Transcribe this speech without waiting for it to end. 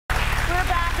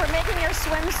for making your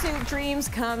swimsuit dreams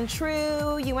come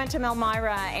true. You went to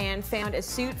Melmira and found a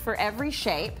suit for every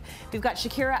shape. We've got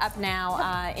Shakira up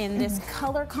now in this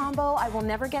color combo I will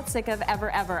never get sick of,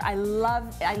 ever, ever. I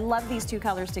love these two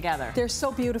colors together. They're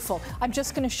so beautiful. I'm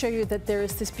just going to show you that there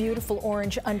is this beautiful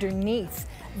orange underneath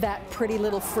that pretty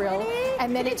little frill.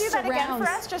 And then Can it you do that surrounds. again for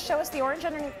us? Just show us the orange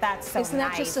underneath. That's so Isn't that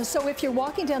nice. just so if you're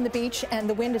walking down the beach and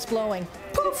the wind is blowing,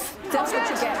 poof, that's what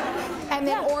you get. And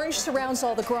then orange surrounds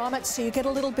all the grommets, so you get a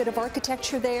little bit of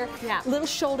architecture there. Yeah. Little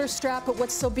shoulder strap, but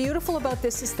what's so beautiful about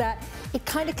this is that it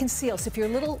kind of conceals. If you're a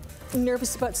little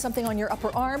nervous about something on your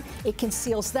upper arm, it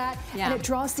conceals that, and it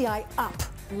draws the eye up,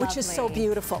 which is so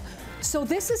beautiful. So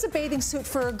this is a bathing suit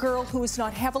for a girl who is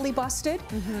not heavily busted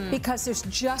because there's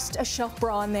just a shelf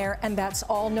bra on there and that's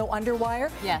all, no underwire.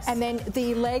 Yes. And then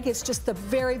the leg is just the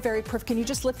very, very perfect. Can you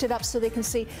just lift it up so they can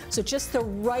see? So just the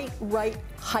right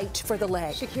height for the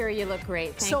leg. Shakira, you look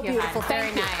great. Thank so you, beautiful.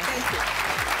 Very nice. Thank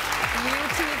you.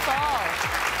 Beautiful.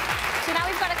 So now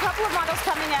we've got a couple of models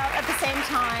coming out at the same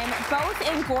time, both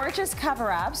in gorgeous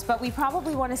cover-ups, but we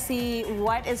probably want to see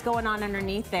what is going on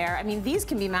underneath there. I mean, these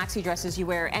can be maxi dresses you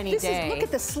wear any day. Look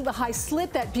at the high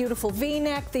slit, that beautiful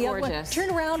V-neck. The other one. Turn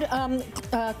around,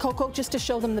 Coco, just to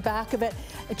show them the back of it.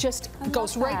 It just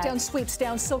goes right down, sweeps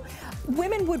down. So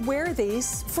women would wear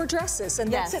these for dresses,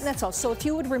 and that's it, and that's all. So if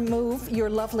you would remove your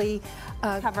lovely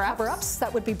cover-ups,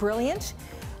 that would be brilliant.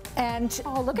 And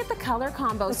oh, look at the color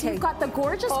combos. So you've got the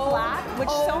gorgeous black, which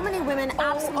so many women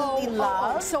absolutely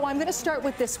love. So I'm going to start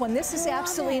with this one. This is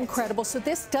absolutely incredible. So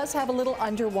this does have a little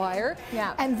underwire.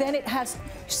 Yeah. And then it has,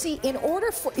 see, in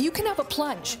order for, you can have a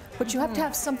plunge, but you have to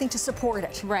have something to support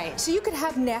it. Right. So you could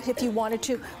have net if you wanted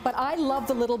to, but I love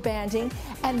the little banding.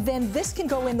 And then this can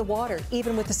go in the water,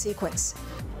 even with the sequins.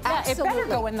 Yeah, it better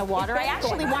go in the water. I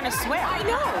actually want to swim. I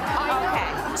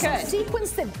know. Okay, good. So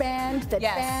sequins that band, that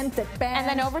band, that band.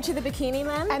 And then over to the bikini,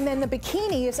 Lynn? And then the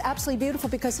bikini is absolutely beautiful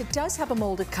because it does have a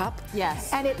molded cup.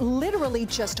 Yes. And it literally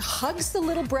just hugs the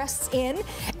little breasts in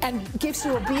and gives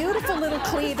you a beautiful little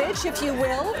cleavage, if you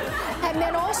will. And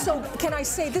then also, can I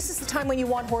say, this is the time when you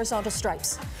want horizontal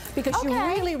stripes because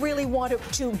you really want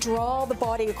to draw the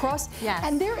body across. Yes.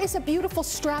 And there is a beautiful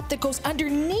strap that goes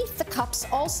underneath the cups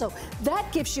also.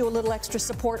 That gives you a little extra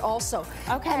support also.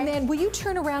 Okay. And then will you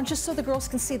turn around just so the girls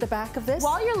can see the back of this?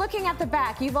 While you're looking at the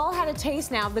back, you've all had a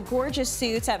taste now of the gorgeous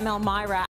suits at Melmira.